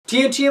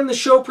TNTM The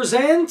Show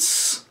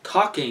presents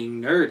Talking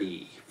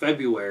Nerdy,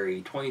 February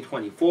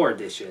 2024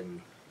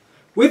 edition.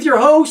 With your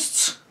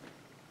hosts,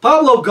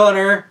 Pablo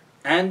Gunner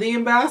and the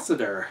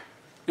Ambassador.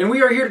 And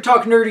we are here to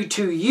talk nerdy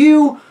to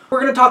you.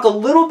 We're going to talk a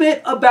little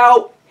bit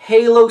about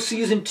Halo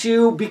Season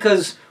 2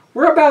 because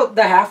we're about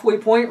the halfway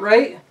point,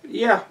 right?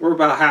 Yeah, we're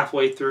about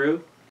halfway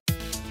through.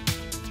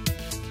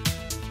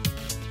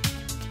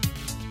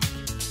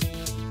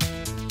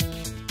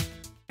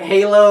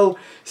 Halo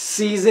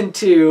Season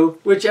 2,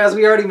 which as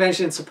we already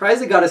mentioned,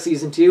 surprised it got a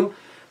Season 2,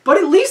 but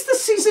at least the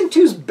Season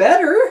 2's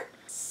better.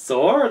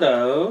 Sort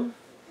of.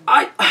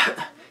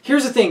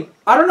 Here's the thing,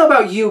 I don't know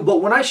about you,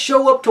 but when I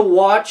show up to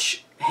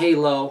watch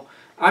Halo,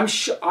 I'm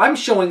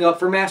showing up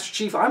for Master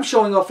Chief, I'm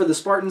showing up for the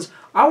Spartans,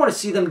 I want to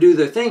see them do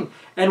their thing.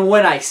 And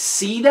when I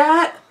see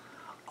that,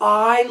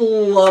 I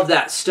love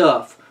that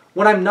stuff.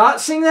 When I'm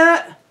not seeing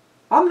that,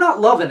 I'm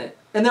not loving it.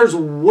 And there's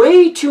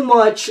way too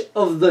much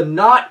of the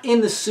not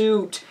in the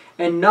suit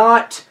and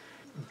not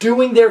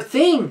doing their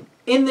thing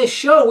in this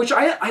show, which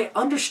I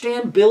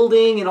understand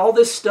building and all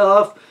this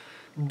stuff,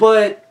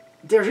 but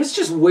there is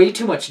just way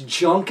too much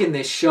junk in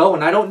this show,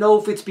 and I don't know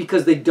if it's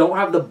because they don't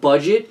have the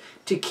budget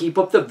to keep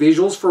up the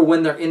visuals for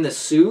when they're in the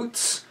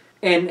suits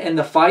and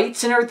the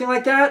fights and everything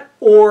like that,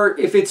 or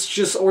if it's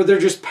just, or they're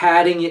just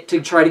padding it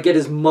to try to get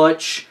as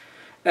much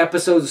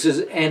episodes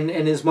and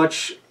as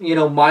much, you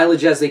know,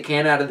 mileage as they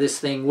can out of this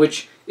thing,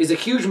 which is a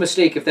huge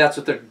mistake if that's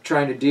what they're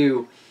trying to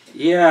do.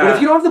 Yeah. But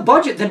if you don't have the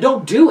budget, then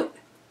don't do it.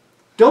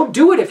 Don't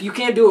do it if you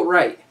can't do it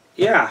right.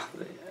 Yeah.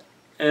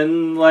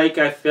 And like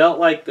I felt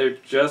like they're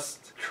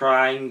just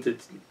trying to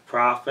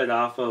profit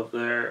off of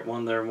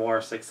one of their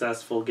more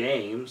successful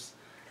games,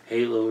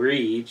 Halo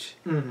Reach.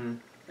 Mm-hmm.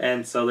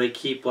 And so they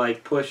keep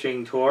like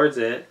pushing towards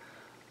it.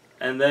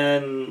 And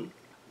then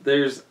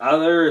there's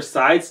other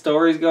side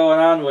stories going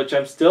on, which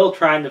I'm still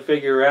trying to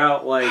figure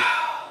out, like,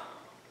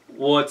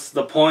 what's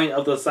the point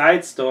of the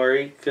side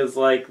story? Because,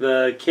 like,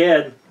 the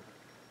kid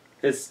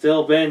has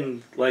still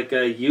been, like,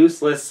 a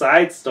useless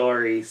side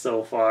story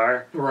so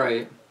far.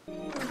 Right.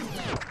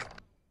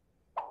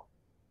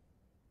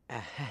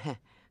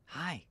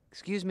 Hi,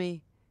 excuse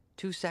me.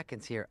 2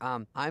 seconds here.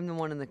 I'm the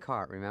one in the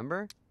car,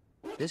 remember?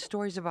 This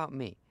story's about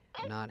me,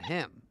 not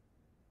him.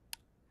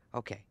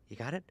 Okay, you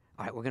got it?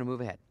 All right, we're gonna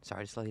move ahead.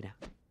 Sorry to slow you down.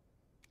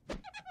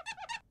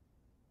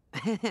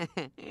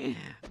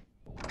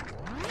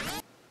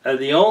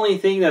 The only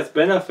thing that's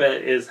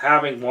benefit is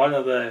having one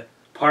of the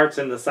parts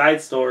in the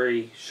side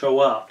story show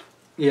up.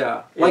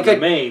 Yeah. Like the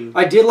main.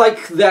 I did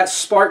like that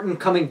Spartan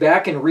coming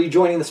back and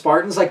rejoining the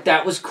Spartans. Like,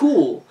 that was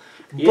cool.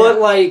 Yeah. But,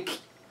 like,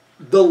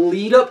 the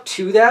lead up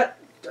to that,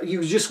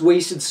 you just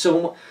wasted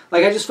so much.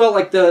 Like, I just felt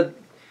like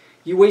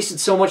you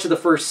wasted so much of the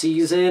first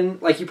season.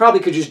 Like, you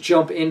probably could just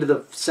jump into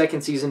the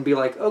second season and be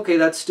like, okay,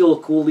 that's still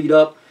a cool lead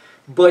up.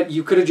 But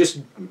you could have just,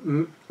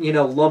 you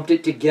know, lumped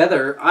it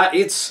together.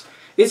 It's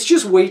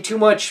just way too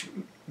much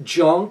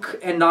junk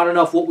and not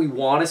enough what we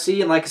want to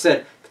see. And like I said,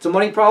 if it's a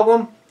money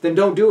problem, then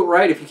don't do it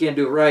right if you can't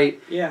do it right.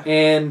 Yeah.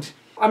 And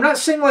I'm not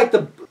saying like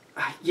the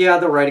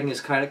writing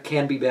is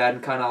can be bad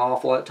and kind of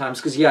awful at times,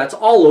 because it's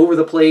all over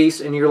the place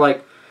and you're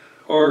like,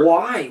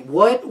 why?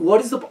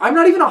 What is the? I'm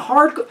not even a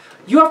hardcore.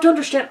 You have to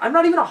understand, I'm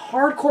not even a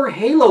hardcore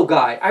Halo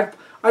guy.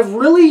 I've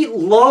really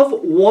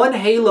loved one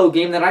Halo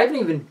game that I haven't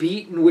even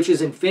beaten, which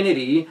is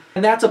Infinity,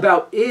 and that's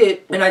about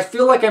it. And I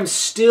feel like I'm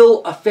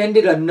still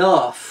offended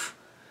enough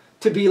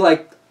to be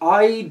like,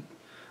 I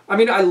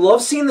mean, I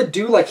love seeing the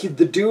dude, like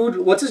the dude,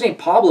 what's his name,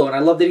 Pablo, and I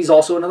love that he's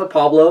also another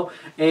Pablo,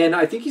 and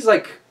I think he's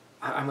like,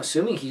 I'm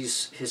assuming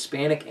he's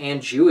Hispanic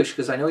and Jewish,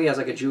 because I know he has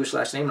like a Jewish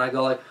last name, and I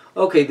go like,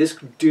 okay, this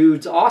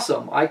dude's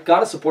awesome. I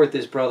gotta support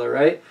this brother,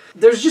 right?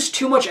 There's just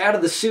too much out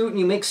of the suit, and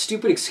you make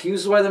stupid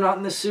excuses why they're not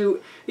in the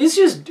suit.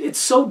 It's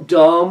so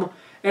dumb.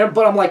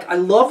 But I'm like, I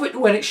love it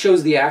when it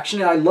shows the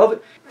action, and I love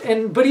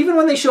it. But even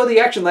when they show the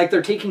action, like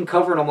they're taking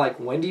cover, and I'm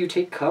like, when do you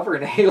take cover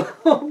in Halo?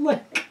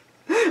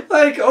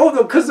 like,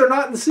 oh, because they're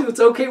not in suits.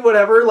 Okay,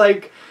 whatever.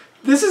 Like,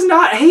 this is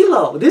not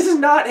Halo. This is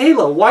not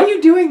Halo. Why are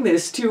you doing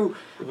this to?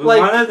 If we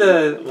wanted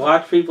to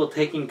watch people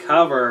taking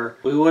cover,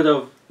 we would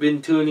have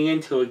been tuning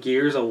into a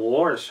Gears of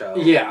War show.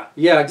 Yeah,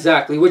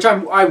 exactly. Which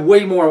I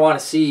way more want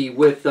to see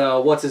with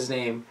what's his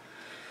name.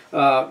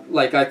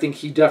 Like, I think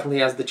he definitely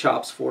has the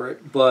chops for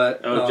it.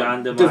 But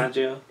John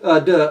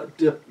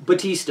DiMaggio.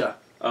 Batista.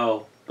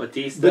 Oh,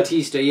 Batista.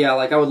 Batista, yeah.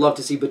 Like, I would love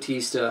to see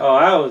Batista. Oh,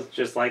 I would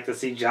just like to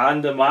see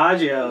John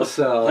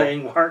DiMaggio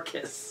playing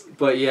Marcus.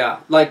 But yeah,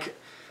 like,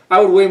 I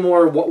would way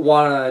more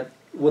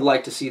would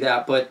like to see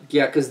that. But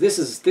yeah, because this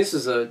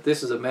is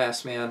a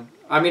mess, man.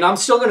 I mean, I'm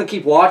still gonna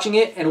keep watching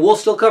it, and we'll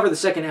still cover the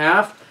second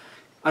half.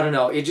 I don't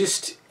know.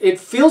 It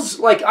feels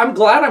like I'm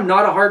glad I'm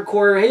not a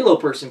hardcore Halo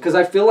person, because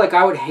I feel like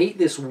I would hate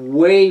this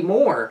way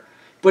more.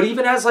 But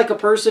even as like a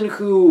person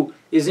who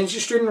is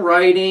interested in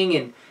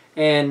writing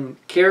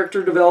and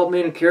character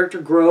development and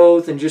character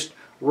growth and just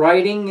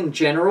writing in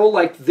general,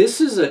 like, this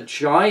is a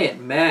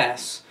giant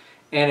mess,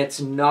 and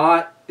it's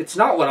not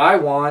what I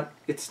want.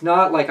 It's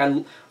not like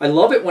I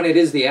love it when it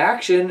is the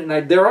action,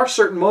 and there are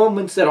certain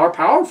moments that are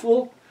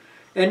powerful.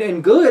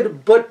 and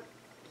good, but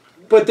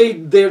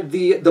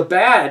the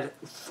bad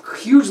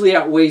hugely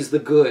outweighs the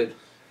good.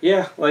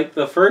 Yeah, like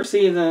the first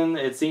season,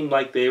 it seemed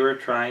like they were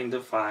trying to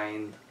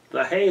find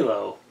the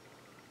Halo.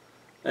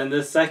 And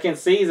the second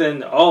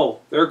season,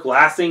 they're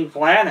glassing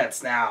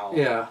planets now.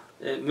 Yeah.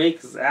 It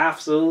makes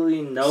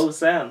absolutely no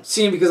sense.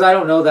 See, because I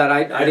don't know that.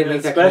 I didn't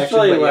make that connection.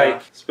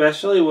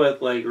 Especially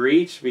with like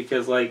Reach,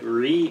 because like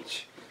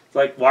Reach, it's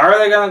like, why are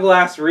they gonna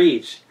glass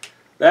Reach?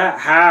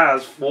 That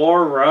has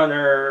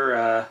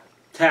Forerunner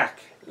tech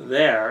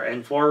there,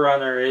 and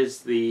Forerunner is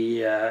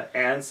the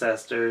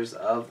ancestors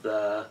of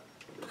the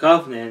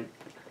Covenant,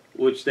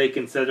 which they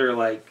consider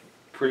like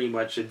pretty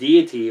much a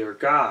deity or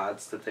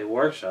gods that they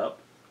worship.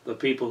 The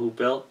people who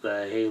built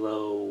the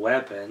Halo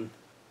weapon.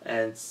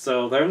 And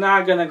so they're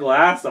not going to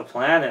glass a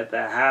planet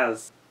that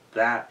has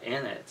that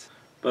in it.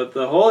 But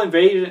the whole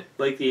invasion,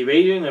 like the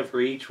invasion of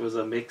Reach, was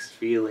a mixed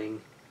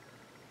feeling.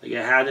 Like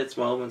it had its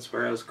moments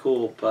where it was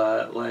cool,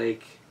 but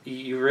like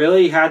you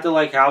really had to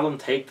like have them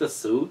take the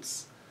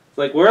suits.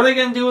 Like, what are they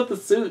going to do with the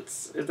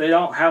suits if they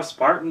don't have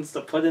Spartans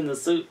to put in the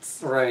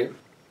suits? Right.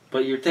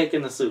 But you're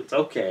taking the suits,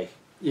 okay.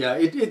 Yeah,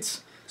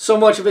 it's so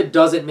much of it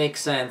doesn't make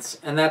sense,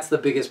 and that's the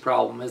biggest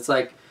problem. It's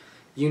like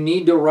you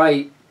need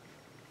to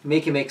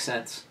make it make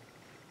sense.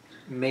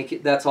 Make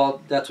it. That's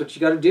all. That's what you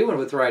got to do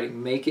with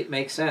writing. Make it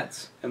make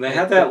sense. And they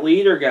had that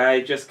leader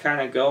guy just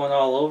kind of going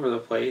all over the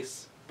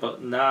place,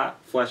 but not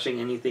fleshing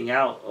anything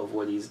out of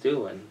what he's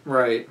doing.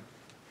 Right.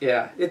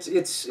 Yeah.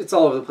 It's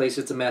all over the place.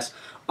 It's a mess.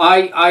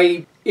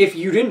 If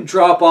you didn't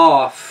drop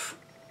off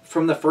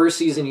from the first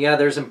season, yeah,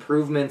 there's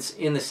improvements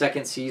in the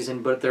second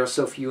season, but they're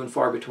so few and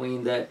far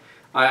between that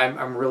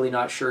I'm really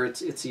not sure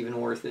it's even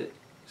worth it.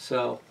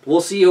 So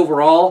we'll see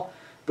overall.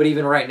 But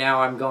even right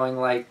now, I'm going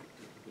like,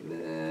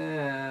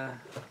 I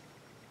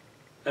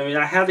mean,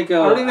 I had to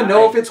go. I don't even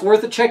know if it's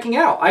worth it checking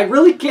out. I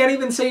really can't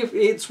even say if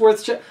it's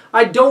worth.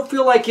 I don't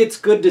feel like it's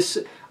good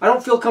to. I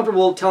don't feel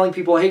comfortable telling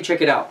people, "Hey,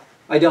 check it out."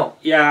 I don't.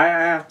 Yeah, I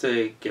have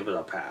to give it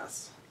a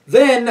pass.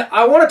 Then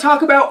I want to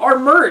talk about our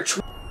merch.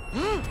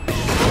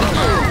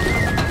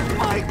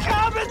 My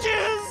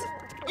cabbages!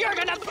 You're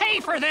gonna pay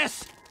for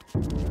this!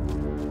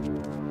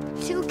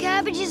 2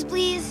 cabbages,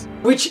 please.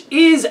 Which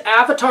is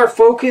Avatar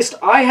focused.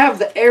 I have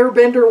the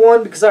Airbender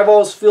one because I've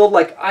always felt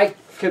like I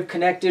have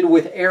connected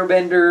with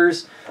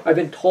Airbenders. I've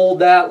been told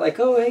that, like,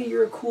 oh, hey,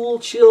 you're a cool,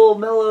 chill,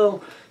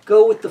 mellow,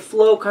 go with the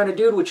flow kind of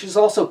dude, which is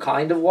also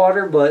kind of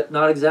water, but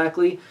not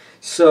exactly.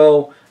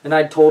 So, and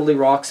I'd totally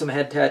rock some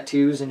head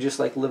tattoos and just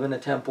like live in a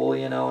temple,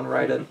 you know, and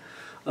ride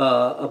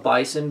a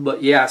bison.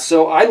 But yeah,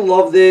 so I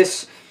love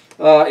this.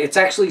 It's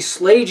actually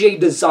Slay J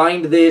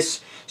designed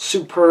this.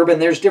 Superb,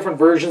 and there's different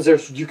versions.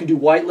 You can do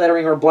white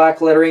lettering or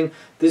black lettering.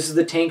 This is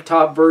the tank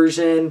top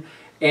version,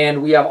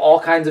 and we have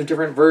all kinds of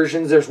different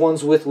versions. There's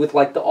ones with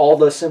like all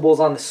the symbols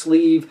on the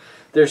sleeve.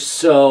 There's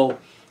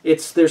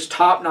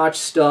top-notch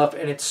stuff,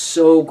 and it's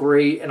so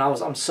great. And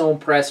I'm so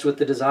impressed with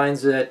the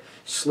designs that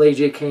Slay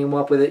J came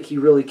up with. He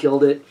really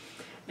killed it.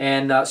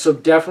 And so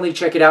definitely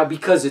check it out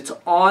because it's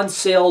on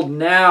sale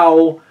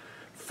now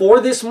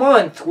for this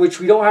month, which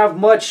we don't have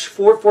much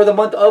for the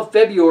month of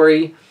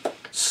February.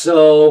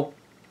 So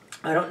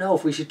I don't know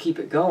if we should keep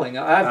it going.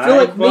 I feel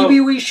like maybe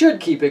we should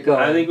keep it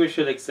going. I think we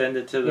should extend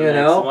it to the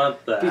next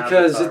month.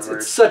 Because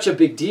it's such a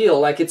big deal.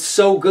 Like, it's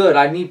so good.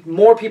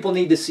 More people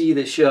need to see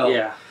this show.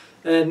 Yeah.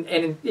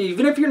 And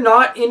even if you're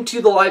not into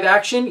the live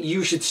action,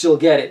 you should still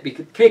get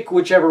it. Pick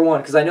whichever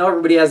one, because I know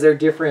everybody has their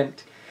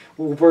different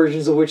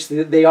versions of which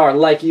they are,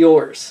 like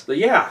yours. But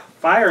yeah,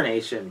 Fire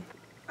Nation.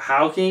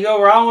 How can you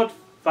go wrong with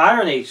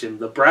Fire Nation?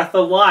 The breath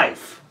of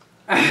life.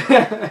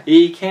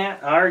 You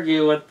can't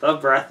argue with the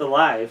breath of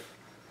life.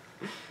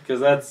 Because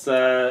that's,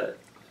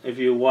 if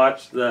you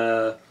watch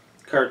the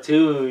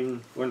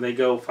cartoon, when they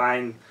go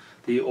find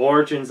the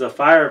origins of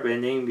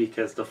firebending,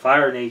 because the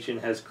Fire Nation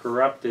has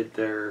corrupted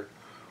their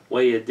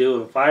way of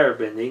doing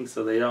firebending,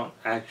 so they don't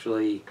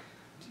actually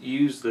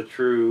use the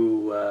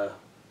true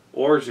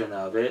origin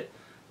of it.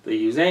 They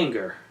use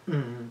anger.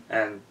 Mm-hmm.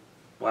 And,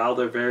 well,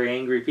 they're very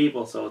angry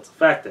people, so it's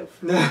effective.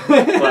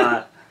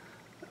 But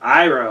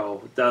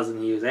Iroh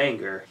doesn't use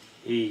anger.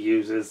 He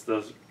uses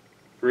the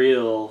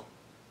real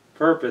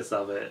purpose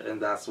of it, and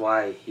that's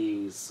why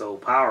he's so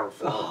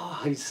powerful.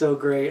 Oh, he's so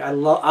great. I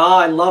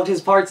loved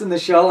his parts in the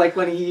show, like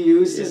when he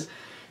used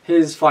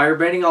his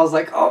firebending. I was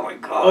like, oh my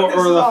god,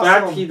 or the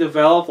fact he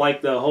developed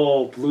like the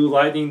whole blue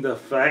lightning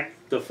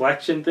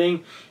deflection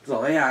thing.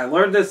 So yeah, I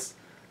learned this.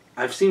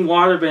 I've seen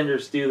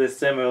waterbenders do this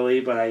similarly,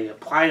 but I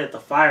applied it to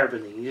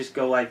firebending. You just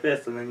go like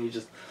this, and then you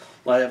just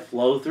let it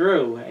flow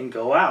through and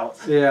go out.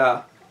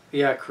 Yeah.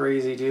 Yeah,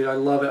 crazy, dude. I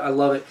love it. I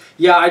love it.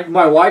 Yeah,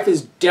 my wife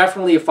is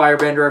definitely a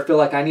firebender. I feel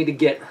like I need to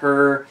get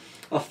her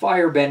a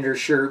firebender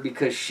shirt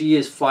because she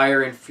is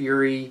fire and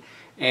fury,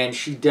 and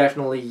she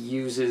definitely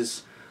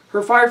uses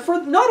her fire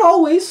for not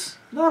always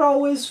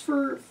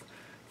for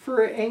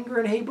anger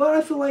and hate, but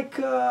I feel like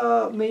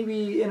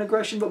maybe in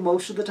aggression, but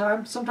most of the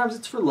time. Sometimes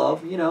it's for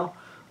love, you know,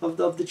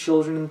 of the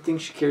children and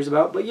things she cares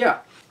about. But yeah.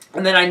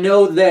 And then I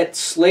know that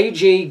Slay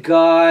J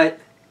got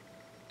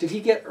did he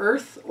get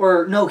earth?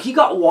 Or no, he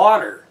got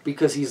water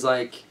because he's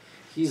like,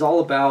 he's all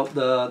about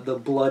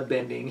the blood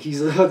bending.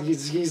 He's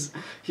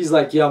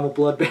like, yeah, I'm a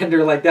blood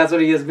bender. Like, that's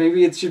what he is.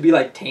 Maybe it should be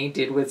like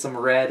tainted with some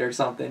red or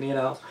something, you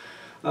know.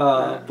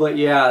 But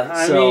yeah,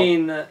 I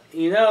mean,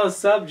 you know,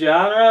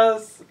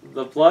 subgenres,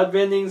 the blood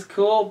bending's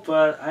cool,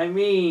 but I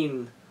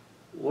mean,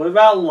 what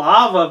about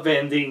lava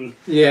bending?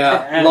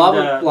 Yeah, and,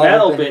 lava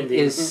metal bending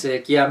is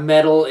sick. Yeah,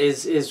 metal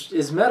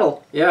is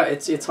metal. Yeah,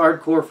 it's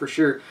hardcore for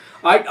sure.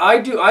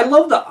 I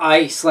love the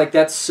ice. Like,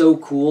 that's so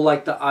cool.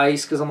 Like the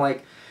ice, because I'm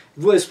like,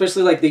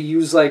 especially like they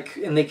use like,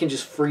 and they can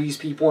just freeze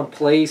people in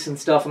place and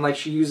stuff. And like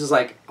she uses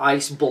like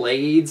ice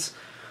blades.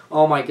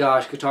 Oh my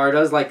gosh, Katara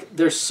does. Like,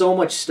 there's so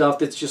much stuff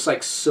that's just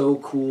like so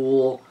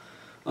cool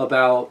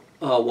about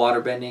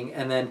waterbending.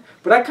 And then,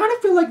 but I kind of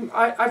feel like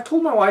I've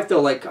told my wife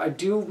though, like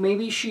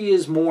maybe she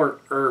is more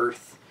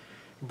Earth,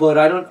 but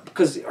I don't,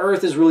 because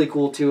Earth is really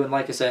cool too. And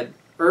like I said,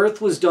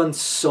 Earth was done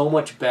so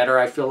much better,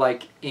 I feel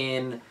like,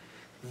 in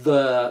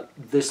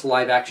this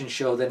live action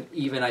show than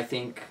even I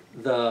think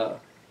the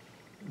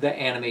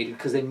animated,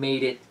 because they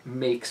made it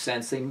make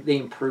sense. They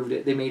improved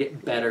it. They made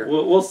it better.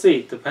 We'll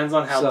see. Depends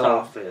on how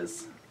Toph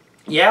is.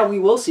 Yeah, we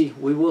will see.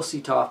 We will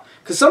see Toph.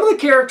 Because some of the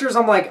characters,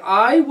 I'm like,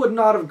 I would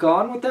not have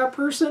gone with that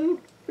person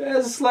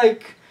as,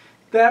 like,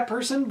 that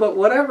person, but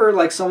whatever.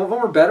 Like, some of them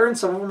are better and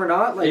some of them are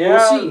not. Like,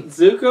 yeah, we'll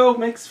see. Zuko,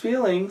 mixed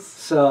feelings.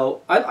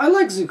 So, I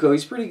like Zuko.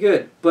 He's pretty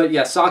good. But,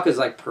 yeah, Sokka's,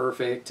 like,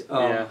 perfect.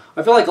 Yeah.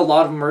 I feel like a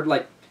lot of them are,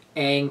 like,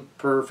 Aang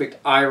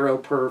perfect,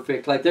 Iroh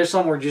perfect. Like, there's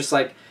some where just,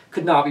 like,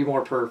 could not be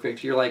more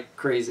perfect. You're, like,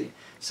 crazy.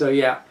 So,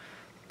 yeah.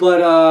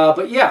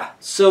 But yeah,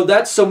 so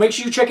make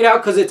sure you check it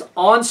out because it's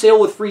on sale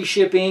with free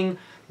shipping.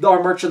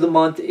 Our merch of the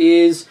month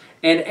is,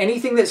 and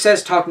anything that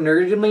says "Talk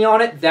Nerdy to Me"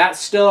 on it, that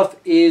stuff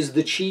is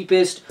the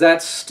cheapest.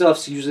 That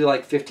stuff's usually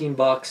like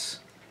 $15,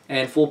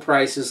 and full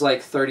price is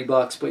like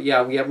 $30. But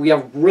yeah, we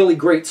have really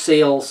great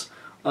sales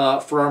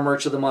for our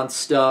merch of the month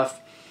stuff.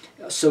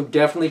 So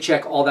definitely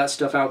check all that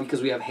stuff out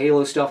because we have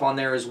Halo stuff on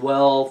there as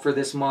well for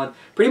this month.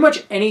 Pretty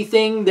much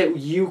anything that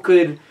you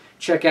could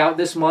check out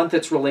this month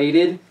that's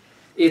related,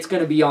 it's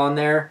going to be on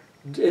there.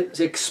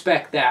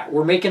 Expect that.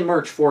 We're making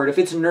merch for it. If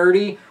it's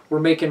nerdy, we're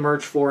making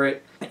merch for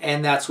it.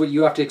 And that's what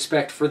you have to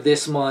expect for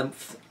this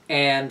month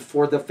and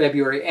for the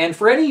February and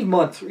for any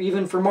month,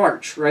 even for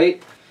March,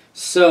 right?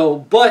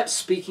 So, but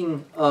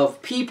speaking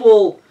of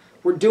people,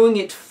 we're doing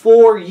it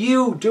for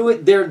you.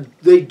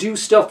 They do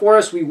stuff for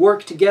us. We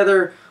work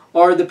together,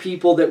 are the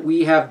people that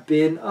we have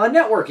been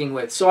networking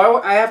with.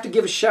 So I have to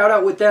give a shout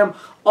out with them.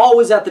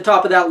 Always at the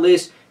top of that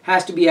list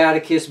has to be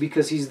Atticus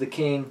because he's the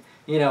king.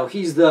 You know,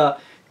 he's the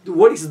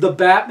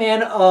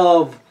Batman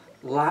of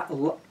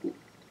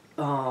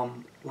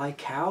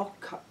like how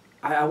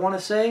I want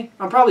to say.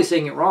 I'm probably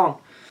saying it wrong.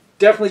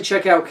 Definitely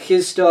check out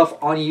his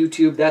stuff on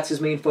YouTube. That's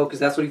his main focus.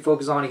 That's what he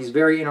focuses on. He's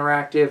very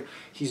interactive.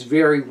 He's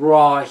very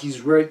raw.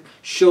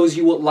 Shows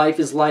you what life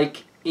is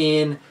like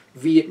in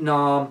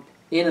Vietnam,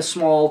 in a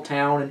small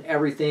town and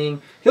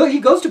everything. He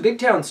goes to big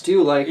towns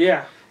too. Like,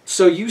 yeah.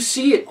 So you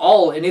see it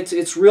all, and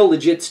it's real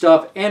legit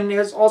stuff. And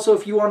there's also,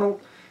 if you want to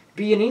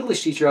be an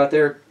English teacher out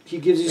there, he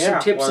gives you some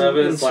tips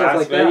and stuff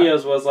like that. One of his last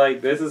videos was like,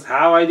 this is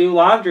how I do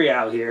laundry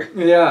out here.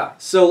 Yeah.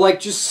 So,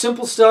 like, just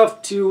simple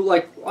stuff to,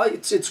 like,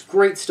 it's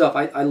great stuff.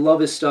 I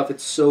love his stuff.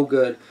 It's so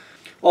good.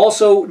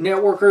 Also,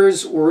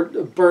 networkers, or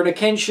Berna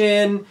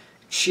Kenshin,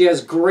 she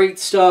has great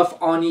stuff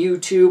on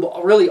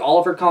YouTube. Really, all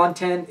of her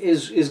content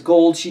is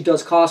gold. She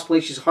does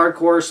cosplay. She's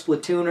hardcore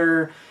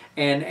Splatooner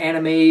and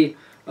anime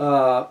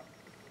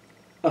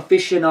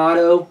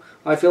aficionado.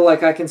 I feel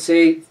like I can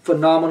say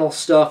phenomenal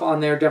stuff on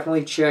there.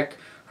 Definitely check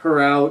her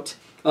out.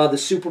 The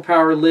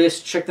Superpower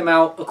List, check them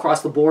out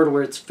across the board,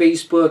 where it's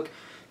Facebook,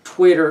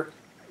 Twitter,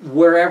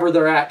 wherever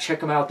they're at.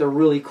 Check them out. They're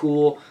really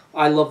cool.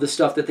 I love the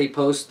stuff that they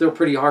post. They're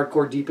pretty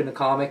hardcore, deep into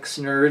comics,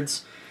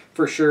 nerds,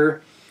 for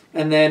sure.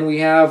 And then we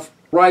have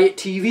Riot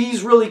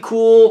TV's really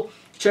cool.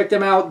 Check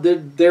them out.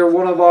 They're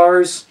one of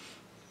ours.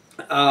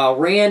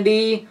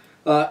 Randy,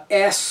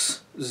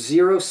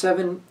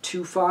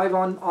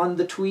 S0725 on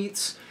the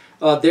tweets.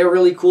 They're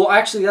really cool.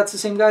 Actually, that's the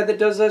same guy that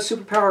does a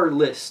Superpower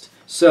List.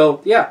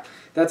 So, yeah,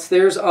 that's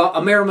theirs.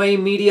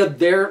 Amerimay Media,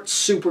 they're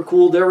super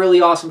cool. They're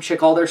really awesome.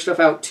 Check all their stuff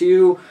out,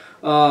 too.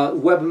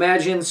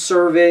 WebImagine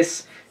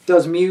Service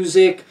does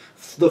music.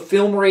 The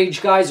Film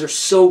Rage guys are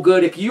so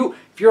good. If you're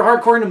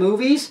hardcore into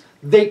movies,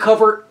 they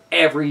cover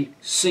every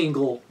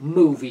single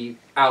movie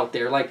out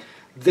there. Like,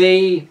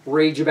 they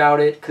rage about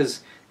it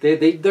because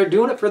they're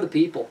doing it for the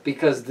people,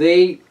 because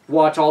they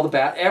watch all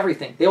the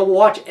everything. They'll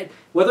watch it,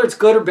 whether it's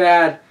good or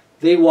bad.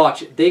 They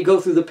watch it. They go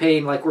through the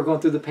pain like we're going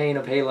through the pain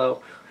of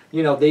Halo.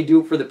 You know, they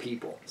do it for the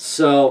people.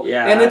 So,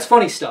 yeah. And it's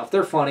funny stuff.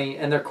 They're funny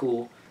and they're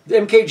cool.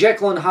 MK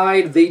Jekyll and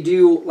Hyde, they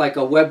do like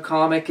a web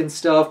comic and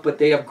stuff, but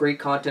they have great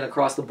content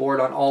across the board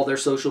on all their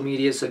social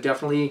media, so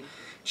definitely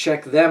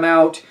check them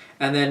out.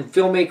 And then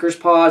Filmmakers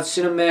Pod,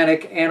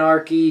 Cinematic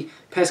Anarchy,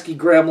 Pesky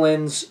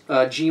Gremlins,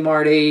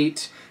 Gmart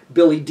 8,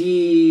 Billy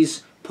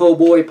D's, Po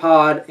Boy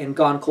Pod, and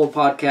Gone Cold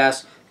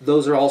Podcast.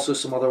 Those are also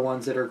some other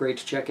ones that are great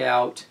to check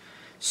out.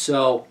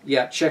 So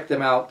yeah, check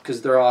them out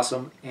because they're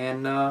awesome.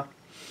 And I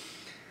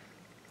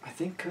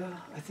think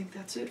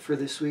that's it for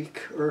this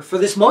week, or for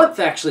this month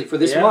actually, for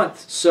this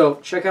month. So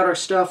check out our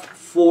stuff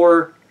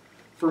for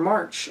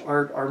March,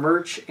 our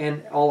merch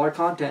and all our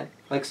content.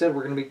 Like I said,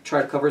 we're going to be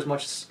trying to cover as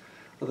much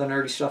of the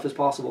nerdy stuff as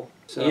possible.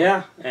 So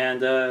yeah,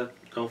 and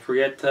don't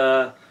forget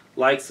to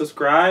like,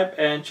 subscribe,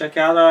 and check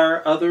out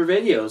our other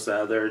videos.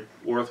 They're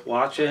worth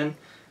watching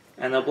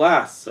and a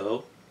blast.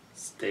 So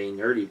stay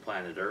nerdy,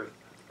 planet Earth.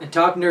 And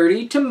talk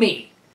nerdy to me.